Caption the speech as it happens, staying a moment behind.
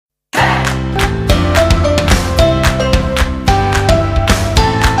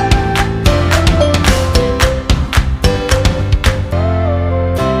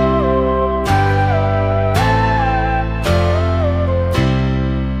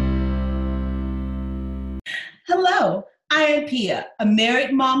am Pia, a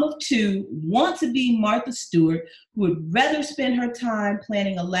married mom of two, want to be Martha Stewart, who would rather spend her time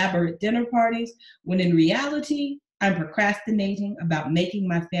planning elaborate dinner parties when in reality, I'm procrastinating about making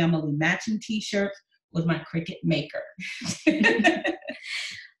my family matching t-shirts with my Cricut maker.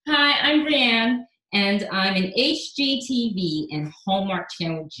 Hi, I'm Brianne, and I'm an HGTV and Hallmark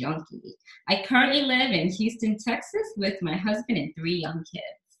Channel junkie. I currently live in Houston, Texas with my husband and 3 young kids.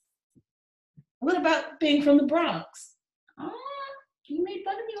 What about being from the Bronx? You made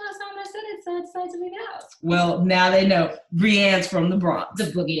fun of me last time I said it, so I decided to leave it out. Well, now they know. Brianne's from the Bronx.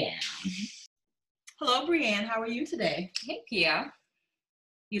 The boogie down. Hello, Brianne. How are you today? Hey, Pia.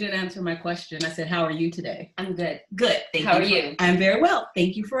 You didn't answer my question. I said, how are you today? I'm good. Good. How are you? I'm very well.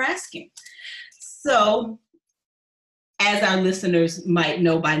 Thank you for asking. So, as our listeners might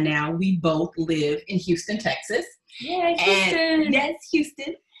know by now, we both live in Houston, Texas. Yeah, Houston. Yes,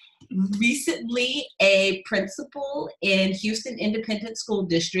 Houston. Recently, a principal in Houston Independent School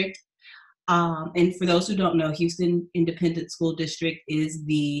District. And for those who don't know, Houston Independent School District is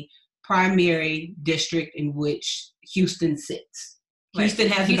the primary district in which Houston sits. Right. Houston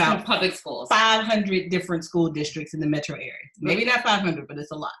has about public schools. 500 different school districts in the metro area. Maybe not 500, but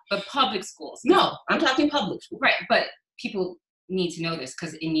it's a lot. But public schools. No, I'm talking public schools. Right, but people need to know this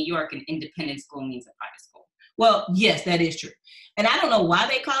because in New York, an independent school means a private school. Well, yes, that is true. And I don't know why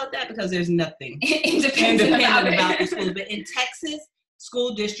they call it that because there's nothing independent about the schools. But in Texas,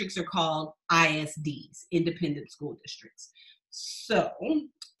 school districts are called ISDs, independent school districts. So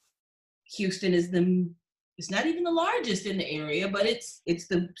Houston is it's not even the largest in the area, but it's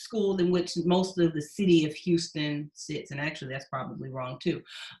the school in which most of the city of Houston sits. And actually, that's probably wrong too.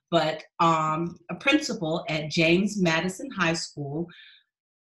 But a principal at James Madison High School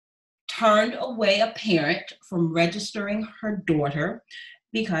turned away a parent from registering her daughter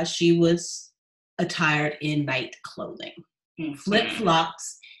because she was attired in night clothing,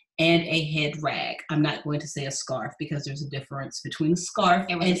 flip-flops, and a head rag. I'm not going to say a scarf because there's a difference between a scarf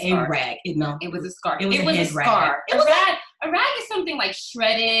and a rag. It was a scarf. It was a head scarf. rag. A rag is something like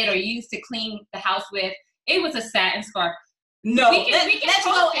shredded or used to clean the house with. It was a satin scarf. No, we can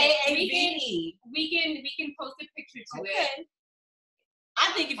go AAVE. We can post a picture to it.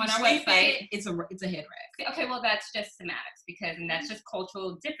 I think if you sleep in it, it's a head rag. Okay, well that's just semantics and that's just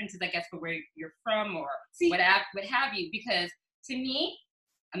cultural differences, I guess, for where you're from or what have you. Because to me,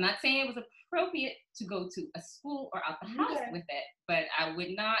 I'm not saying it was appropriate to go to a school or out the house with it, but I would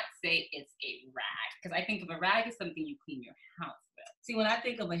not say it's a rag because I think of a rag as something you clean your house with. See, when I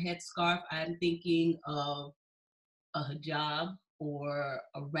think of a headscarf, I'm thinking of a hijab or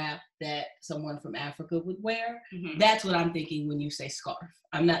a wrap that someone from Africa would wear. Mm-hmm. That's what I'm thinking when you say scarf.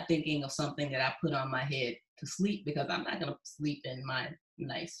 I'm not thinking of something that I put on my head to sleep because I'm not going to sleep in my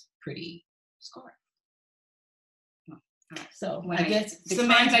nice, pretty scarf. So I guess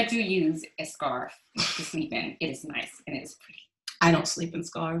sometimes I do use a scarf to sleep in. It is nice and it is pretty. I don't sleep in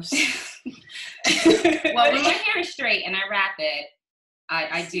scarves. Well, when my hair is straight and I wrap it,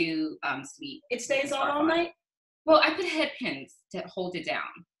 I do sleep. It stays on all night? Well, I put head pins to hold it down.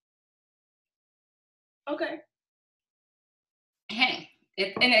 Okay. Hey,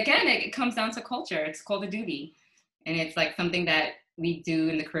 and again, it comes down to culture. It's called a doobie. And it's like something that we do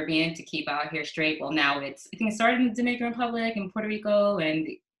in the Caribbean to keep our hair straight. Well, now I think it started in the Dominican Republic and Puerto Rico. And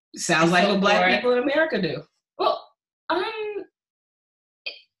sounds like what Black people in America do. Well,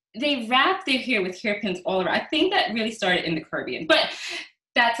 they wrap their hair with hairpins all around. I think that really started in the Caribbean. But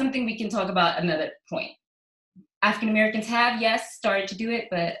that's something we can talk about another point. African Americans have, yes, started to do it,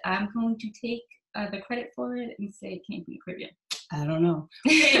 but I'm going to take the credit for it and say it came from the Caribbean. I don't know.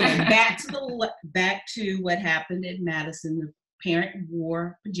 Anyway, back to what happened at Madison. The parent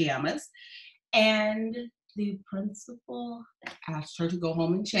wore pajamas, and the principal asked her to go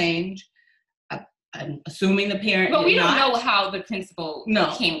home and change. I'm assuming the parent. But we don't know how the principal went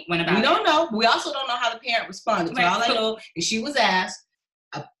about it. We don't know. We also don't know how the parent responded. Right. So all I know is she was asked.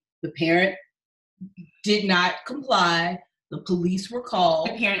 The parent did not comply. The police were called.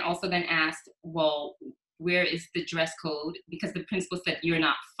 The parent also then asked, well, where is the dress code? Because the principal said, you're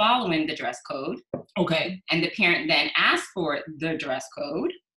not following the dress code. Okay. And the parent then asked for the dress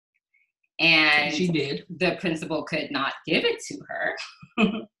code. And she did. The principal could not give it to her.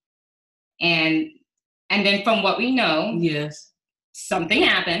 and then from what we know, yes, something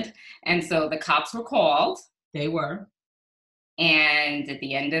happened. And so the cops were called. They were. And at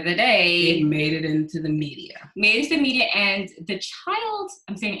the end of the day, it made it into the media. And the child,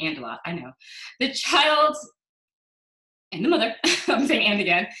 I'm saying and a lot, I know. The child and the mother, I'm saying and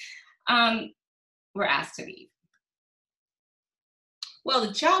again, were asked to leave. Well,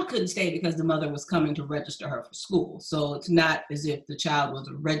 the child couldn't stay because the mother was coming to register her for school. So it's not as if the child was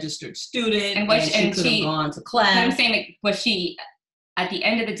a registered student and she could have gone to class. I'm saying, like, was she, at the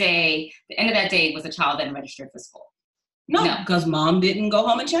end of that day, was a child then registered for school? No, because mom didn't go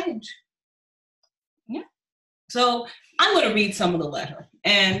home and change. Yeah. So I'm going to read some of the letter.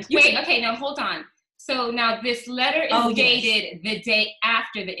 And okay, now hold on. So now this letter is dated the day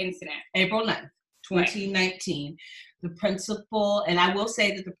after the incident. April 9th, 2019. Right. The principal, and I will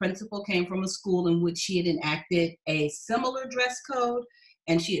say that the principal came from a school in which she had enacted a similar dress code,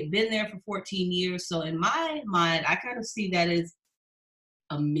 and she had been there for 14 years. So in my mind, I kind of see that as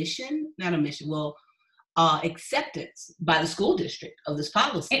acceptance by the school district of this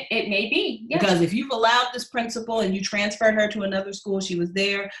policy. It may be, yes. Because if you've allowed this principal and you transferred her to another school, she was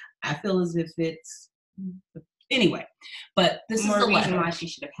there, I feel as if it's... Anyway, but this is the reason why she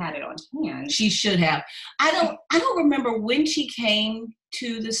should have had it on hand. She should have. I don't remember when she came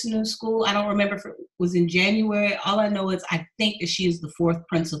to this new school. I don't remember if it was in January. All I know is I think that she is the fourth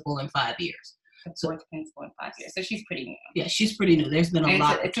principal in 5 years. The fourth principal in 5 years. So she's pretty new. Yeah, she's pretty new. There's been a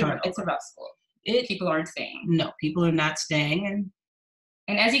lot of turnover. It's a rough school. People aren't staying. No, people are not staying.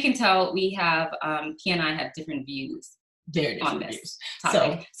 And as you can tell, we have, P and I have different views. Very different views.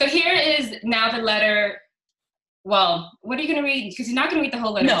 So here is now the letter. Well, what are you going to read? Because you're not going to read the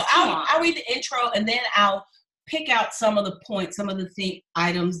whole letter. No, I'll read the intro and then I'll pick out some of the points, some of the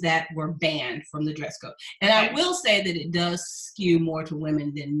items that were banned from the dress code. And I will say that it does skew more to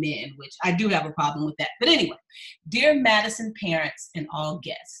women than men, which I do have a problem with that. But anyway, dear Madison parents and all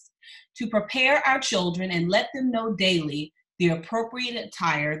guests, to prepare our children and let them know daily the appropriate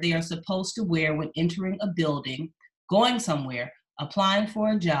attire they are supposed to wear when entering a building, going somewhere, applying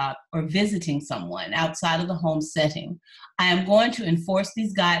for a job, or visiting someone outside of the home setting, I am going to enforce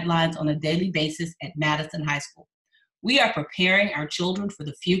these guidelines on a daily basis at Madison High School. We are preparing our children for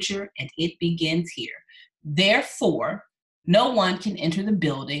the future, and it begins here. Therefore, no one can enter the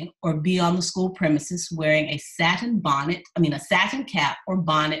building or be on the school premises wearing a satin cap or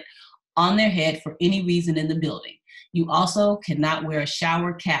bonnet on their head for any reason in the building. You also cannot wear a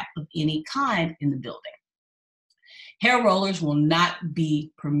shower cap of any kind in the building. Hair rollers will not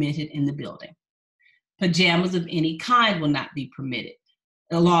be permitted in the building. Pajamas of any kind will not be permitted.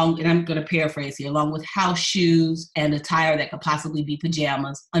 And I'm going to paraphrase here, along with house shoes and attire that could possibly be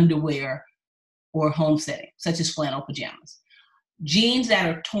pajamas, underwear, or home setting, such as flannel pajamas. Jeans that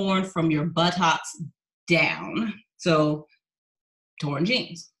are torn from your buttocks down, so torn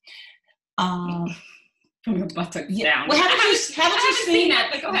jeans. From your buttocks down. Well, haven't you seen that?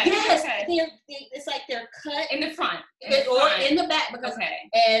 But go ahead. Yes, okay. It's like they're cut in the front, or in the back.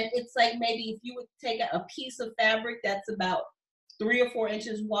 And it's like maybe if you would take a piece of fabric that's about 3 or 4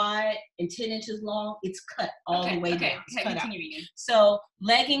 inches wide and 10 inches long, it's cut all the way down. It's cut out. So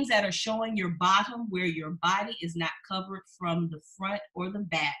leggings that are showing your bottom where your body is not covered from the front or the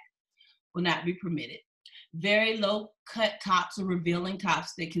back will not be permitted. Very low cut tops or revealing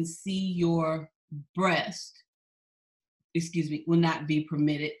tops that can see your breast, will not be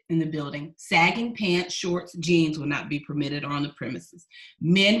permitted in the building. Sagging pants, shorts, jeans will not be permitted on the premises.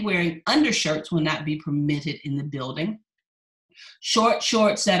 Men wearing undershirts will not be permitted in the building. Short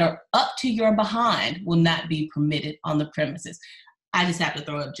shorts that are up to your behind will not be permitted on the premises. I just have to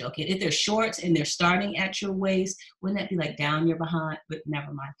throw a joke in. If they're shorts and they're starting at your waist, wouldn't that be like down your behind? But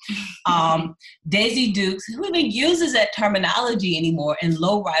never mind. Daisy Dukes, who even uses that terminology anymore, and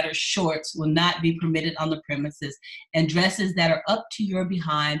lowrider shorts will not be permitted on the premises. And dresses that are up to your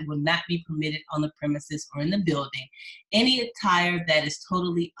behind will not be permitted on the premises or in the building. Any attire that is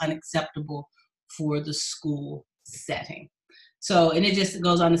totally unacceptable for the school setting. So, and it just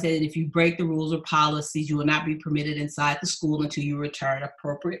goes on to say that if you break the rules or policies, you will not be permitted inside the school until you return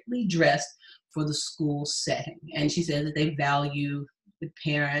appropriately dressed for the school setting. And she says that they value the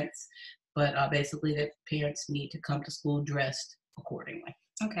parents, but basically that parents need to come to school dressed accordingly.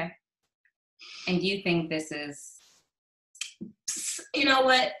 Okay. And do you think this is... You know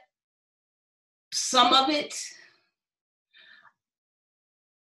what? Some of it,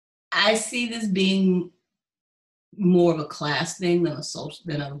 I see this being more of a class thing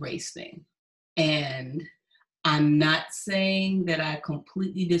than a race thing. And I'm not saying that I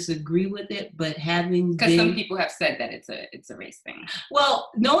completely disagree with it, but because some people have said that it's a race thing.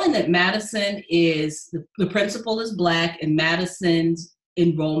 Well, knowing that Madison is the principal is Black and Madison's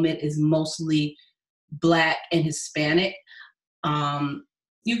enrollment is mostly Black and Hispanic,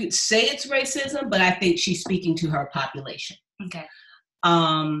 you could say it's racism, but I think she's speaking to her population. Okay.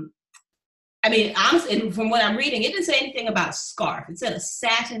 I mean, honestly, and from what I'm reading, it didn't say anything about a scarf. It said a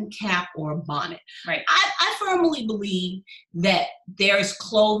satin cap or a bonnet. Right. I firmly believe that there's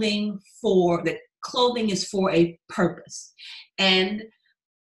clothing that clothing is for a purpose. And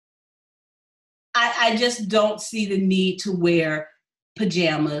I just don't see the need to wear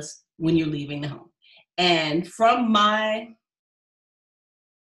pajamas when you're leaving the home. And from my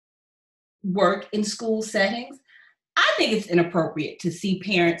work in school settings, I think it's inappropriate to see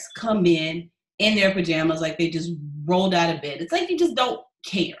parents come in their pajamas like they just rolled out of bed. It's like you just don't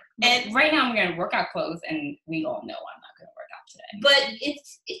care. And right now I'm wearing workout clothes, and we all know I'm not going to work out But today.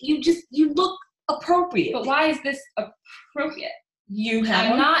 you look appropriate. But why is this appropriate?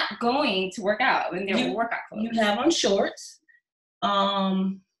 I'm not going to work out in their workout clothes. You have on shorts.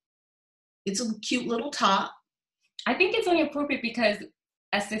 It's a cute little top. I think it's only appropriate because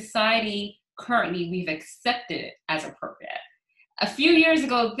as society currently we've accepted it as appropriate. A few years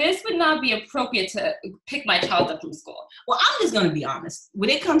ago, this would not be appropriate to pick my child up from school. Well, I'm just going to be honest. When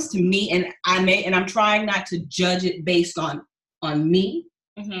it comes to me, and I'm trying not to judge it based on me.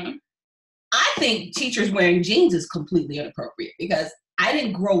 Mm-hmm. I think teachers wearing jeans is completely inappropriate because I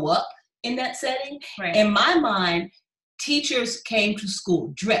didn't grow up in that setting. Right. In my mind, teachers came to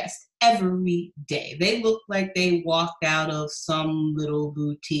school dressed every day. They looked like they walked out of some little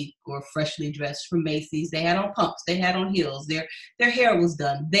boutique or freshly dressed from Macy's. They had on pumps. They had on heels. Their hair was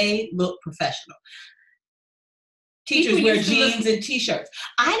done. They looked professional. Teachers wear jeans and T-shirts.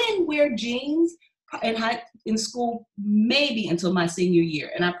 I didn't wear jeans in school maybe until my senior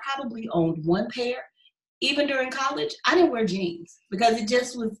year, and I probably owned one pair. Even during college, I didn't wear jeans because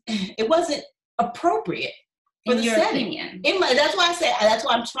it wasn't appropriate for the setting. That's why I say that's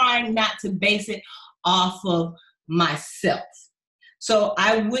why I'm trying not to base it off of myself. So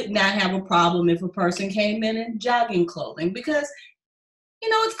I would not have a problem if a person came in jogging clothing because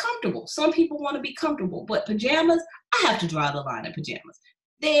it's comfortable. Some people want to be comfortable, but pajamas, I have to draw the line at pajamas.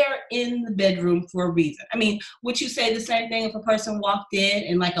 They're in the bedroom for a reason. I mean, would you say the same thing if a person walked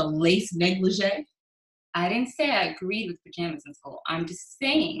in like a lace negligee? I didn't say I agreed with pajamas in school. I'm just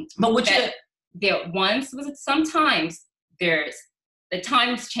saying but sometimes the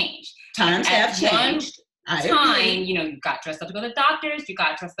times change. Times have changed. You got dressed up to go to the doctors, you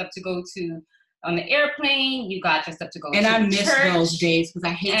got dressed up to go on the airplane, you got dressed up to go to church. And I miss those days because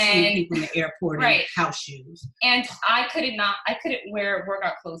I hate seeing people in the airport in house shoes. And I couldn't wear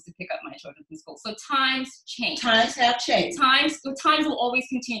workout clothes to pick up my children from school. So times change. Times have changed. Times will always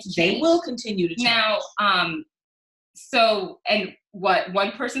continue to change. They will continue to change. Now, and what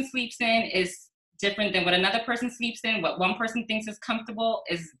one person sleeps in is different than what another person sleeps in. What one person thinks is comfortable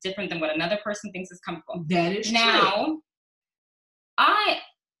is different than what another person thinks is comfortable. That is true. Now, I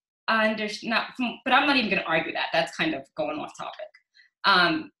understand, but I'm not even going to argue that. That's kind of going off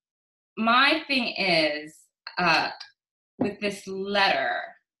topic. My thing is, with this letter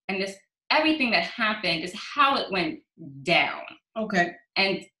and everything that happened is how it went down. Okay.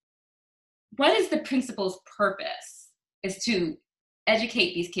 And what is the principal's purpose is to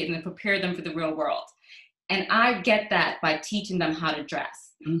educate these kids and prepare them for the real world. And I get that by teaching them how to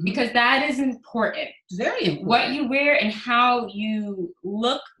dress, because that is important. Very important. What you wear and how you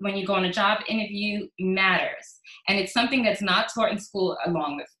look when you go on a job interview matters. And it's something that's not taught in school,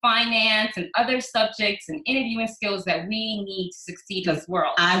 along with finance and other subjects and interviewing skills that we need to succeed in this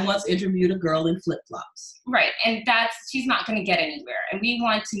world. I once interviewed a girl in flip-flops. Right. And she's not going to get anywhere. And we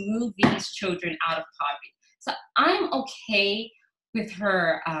want to move these children out of poverty. So I'm okay with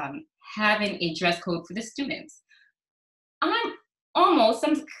her having a dress code for the students. I'm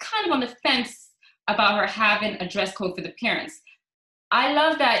kind of on the fence about her having a dress code for the parents. I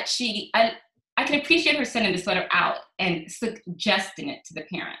love that I can appreciate her sending this letter out and suggesting it to the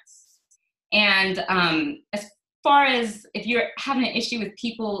parents. And as far as if you're having an issue with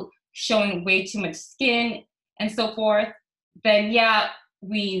people showing way too much skin and so forth, then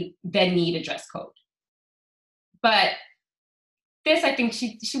we then need a dress code. But this, I think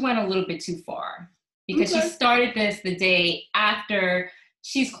she went a little bit too far, because she started this the day after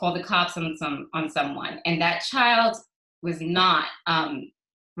she's called the cops on someone, and that child was not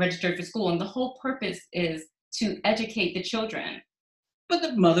registered for school, and the whole purpose is to educate the children. But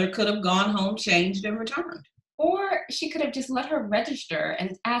the mother could have gone home, changed, and returned. Or she could have just let her register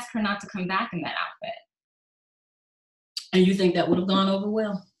and asked her not to come back in that outfit. And you think that would have gone over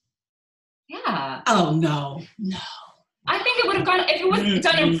well? Yeah. Oh, no. I think it would have gone, if it was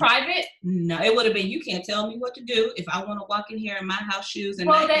done in private. No, it would have been, you can't tell me what to do if I want to walk in here in my house shoes. And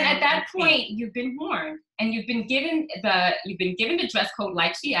well, then at that point, you've been warned, and you've been given the dress code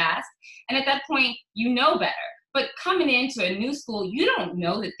like she asked. And at that point, you know better. But coming into a new school, you don't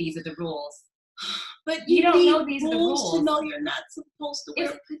know that these are the rules. But You don't need know these are the rules to know you're not supposed to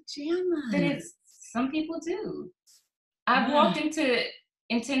wear pajamas. But some people do. I've walked into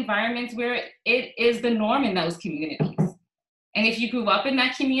environments where it is the norm in those communities. And if you grew up in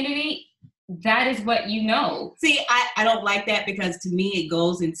that community, that is what you know. See, I don't like that, because to me it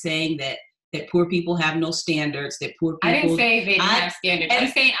goes in saying that poor people have no standards, that poor people... I didn't say they didn't have standards. I'm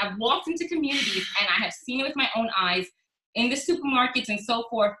saying I've walked into communities and I have seen it with my own eyes in the supermarkets and so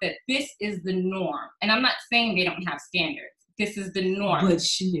forth, that this is the norm. And I'm not saying they don't have standards. This is the norm. But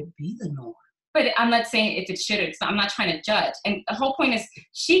should it be the norm? But I'm not saying if it should or so. I'm not trying to judge. And the whole point is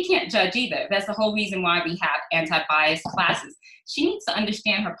she can't judge either. That's the whole reason why we have anti-bias classes. She needs to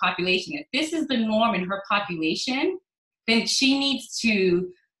understand her population. If this is the norm in her population, then she needs to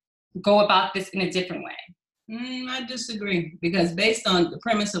go about this in a different way. I disagree, because based on the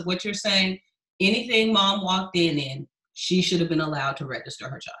premise of what you're saying, anything mom walked in, she should have been allowed to register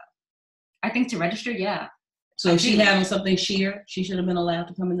her child. I think to register, yeah. So if she had on something sheer, she should have been allowed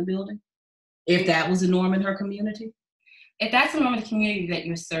to come in the building? If that was the norm in her community? If that's the norm in the community that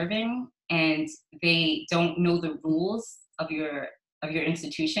you're serving and they don't know the rules of your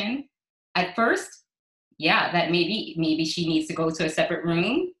institution, at first, yeah, that maybe she needs to go to a separate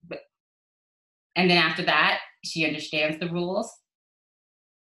room. And then after that, she understands the rules.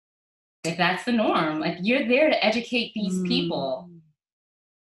 If that's the norm, like, you're there to educate these people.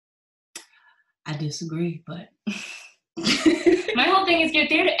 I disagree, but my whole thing is you're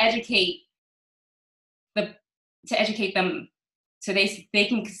there to educate them so they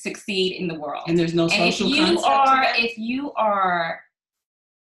can succeed in the world. And there's no social concept. If you are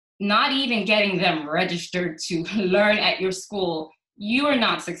not even getting them registered to learn at your school, you are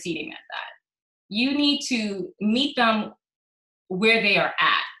not succeeding at that. You need to meet them where they are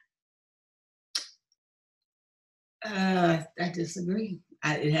at. I disagree.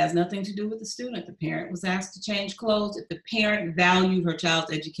 It has nothing to do with the student. The parent was asked to change clothes. If the parent valued her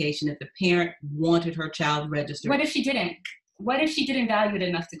child's education, if the parent wanted her child registered. What if she didn't? What if she didn't value it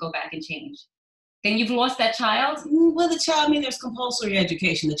enough to go back and change? Then you've lost that child? Well, there's compulsory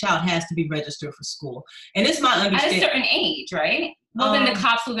education. The child has to be registered for school. And it's my understanding. At a certain age, right? Well, then the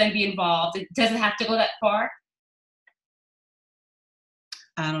cops will then be involved. Does it have to go that far?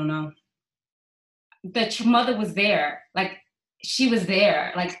 I don't know. The mother was there. Like, she was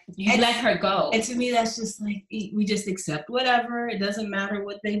there. Like, you let her go. And to me, that's just like, we just accept whatever. It doesn't matter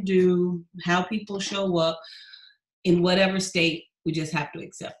what they do, how people show up, in whatever state, we just have to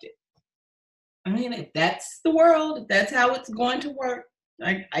accept it. I mean, if that's the world, if that's how it's going to work,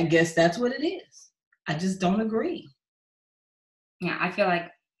 I guess that's what it is. I just don't agree. Yeah, I feel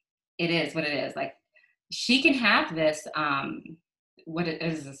like it is what it is. Like, she can have this, what it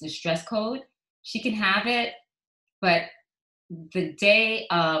is, this dress code. She can have it, but the day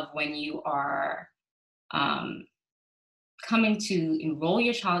of when you are coming to enroll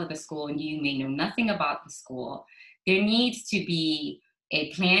your child at the school and you may know nothing about the school, there needs to be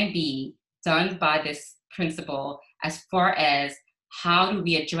a plan B done by this principal as far as how do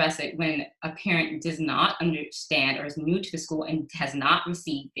we address it when a parent does not understand or is new to the school and has not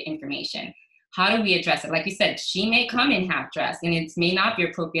received the information. How do we address it? Like you said, she may come in half dressed and it may not be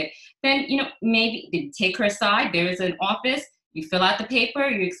appropriate. Then, maybe take her aside. There is an office. You fill out the paper.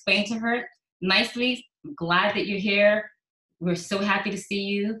 You explain to her nicely, I'm glad that you're here. We're so happy to see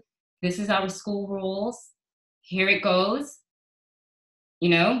you. This is our school rules. Here it goes.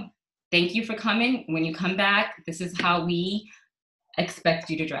 Thank you for coming. When you come back, this is how we expect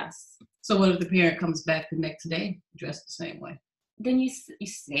you to dress. So what if the parent comes back the next day dressed the same way? Then you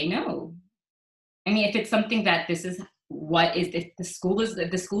say no. I mean, if it's something that this is what is, if the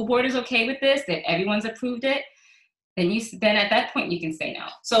school board is okay with this, that everyone's approved it, then at that point you can say no.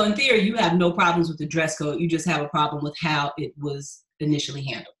 So in theory, you have no problems with the dress code. You just have a problem with how it was initially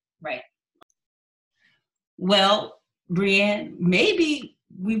handled. Right. Well, Brianne, maybe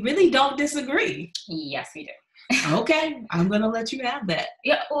we really don't disagree. Yes, we do. Okay, I'm going to let you have that.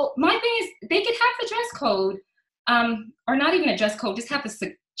 Yeah, well, my thing is they could have the dress code, or not even a dress code, just have the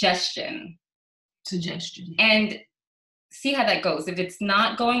suggestion. And see how that goes. If it's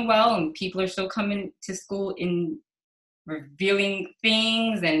not going well and people are still coming to school in revealing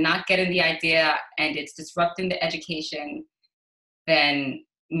things and not getting the idea and it's disrupting the education, then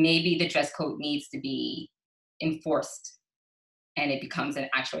maybe the dress code needs to be enforced and it becomes an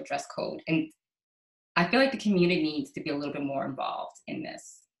actual dress code. And I feel like the community needs to be a little bit more involved in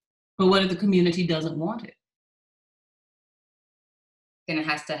this. But what if the community doesn't want it? Then it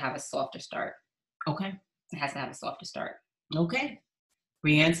has to have a softer start. Okay. It has to have a softer start. Okay.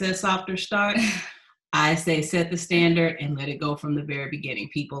 Brianne says softer start. I say set the standard and let it go from the very beginning.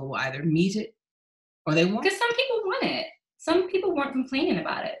 People will either meet it Or they won't? Because some people want it. Some people weren't complaining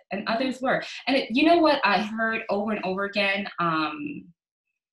about it, and others were. And you know what I heard over and over again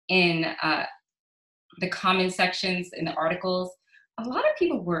in the comment sections in the articles? A lot of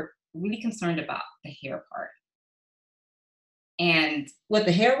people were really concerned about the hair part. And with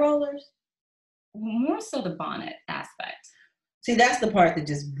the hair rollers? More so the bonnet aspect. See, that's the part that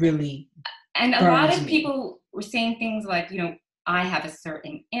just really and a lot of people were saying things like, you know, I have a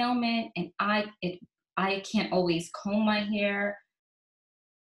certain ailment and I can't always comb my hair.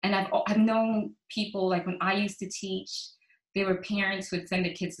 And I've known people, like when I used to teach, there were parents who would send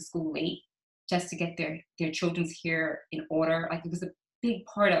their kids to school late just to get their children's hair in order. Like it was a big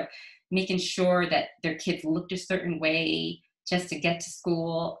part of making sure that their kids looked a certain way just to get to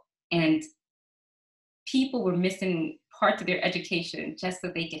school. And people were missing parts of their education just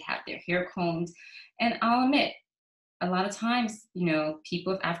so they could have their hair combed. And I'll admit, a lot of times, you know,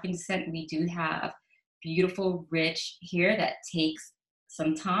 people of African descent, we do have beautiful, rich hair that takes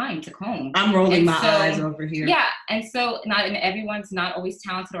some time to comb. I'm rolling my eyes over here. Yeah, and so and everyone's not always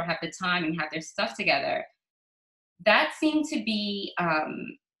talented or have the time and have their stuff together. That seemed to be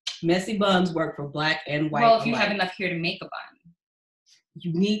messy buns work for black and white. Well, if you have enough hair to make a bun,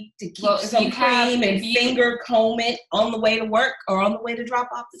 you need to keep some cream and finger comb it on the way to work or on the way to drop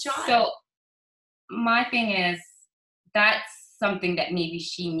off the child. So my thing is, that's something that maybe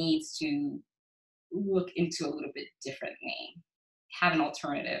she needs to look into a little bit differently. Have an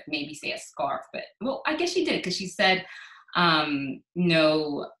alternative, maybe say a scarf, but well, I guess she did because she said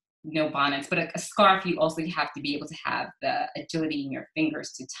no bonnets, but a scarf, you also have to be able to have the agility in your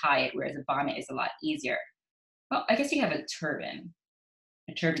fingers to tie it, whereas a bonnet is a lot easier. Well, I guess you have a turban.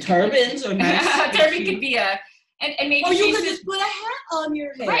 Turbans are nice. A turban could be and maybe or you could just put a hat on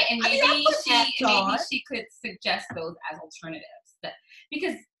your head. Right, and maybe she could suggest those as alternatives.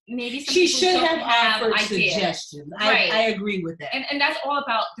 Because maybe some she people should don't have offered suggestions. Right. I agree with that. And that's all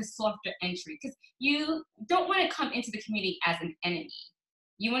about the softer entry, because you don't want to come into the community as an enemy.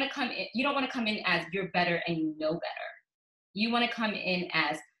 You want to come in. You don't want to come in as you're better and you know better. You want to come in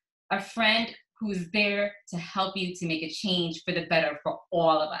as a friend who's there to help you to make a change for the better for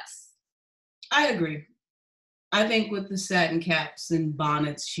all of us. I agree. I think with the satin caps and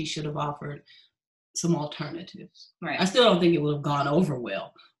bonnets, she should have offered some alternatives. Right. I still don't think it would have gone over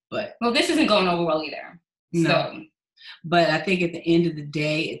well, but this isn't going over well either. No. So. But I think at the end of the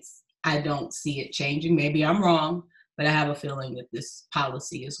day, I don't see it changing. Maybe I'm wrong, but I have a feeling that this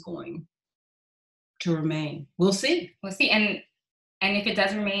policy is going to remain. We'll see. We'll see. And if it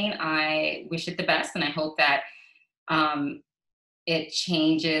does remain, I wish it the best, and I hope that it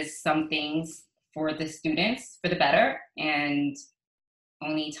changes some things for the students for the better, and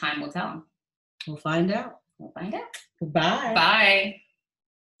only time will tell. We'll find out. Goodbye. Bye.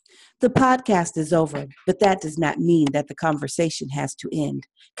 The podcast is over, but that does not mean that the conversation has to end.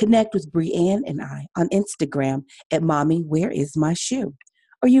 Connect with Brianne and I on Instagram at Mommy, Where Is My Shoe?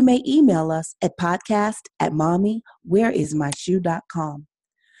 Or you may email us at podcast@mommywhereismyshoe.com.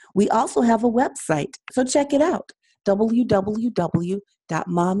 We also have a website, so check it out,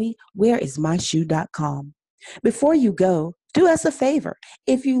 www.mommywhereismyshoe.com. Before you go, do us a favor.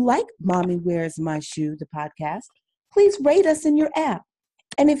 If you like Mommy, Where Is My Shoe, the podcast, please rate us in your app.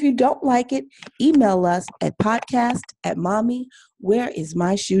 And if you don't like it, email us at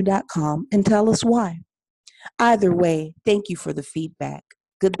podcast@mommywhereismyshoe.com and tell us why. Either way, thank you for the feedback.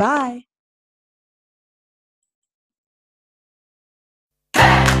 Goodbye.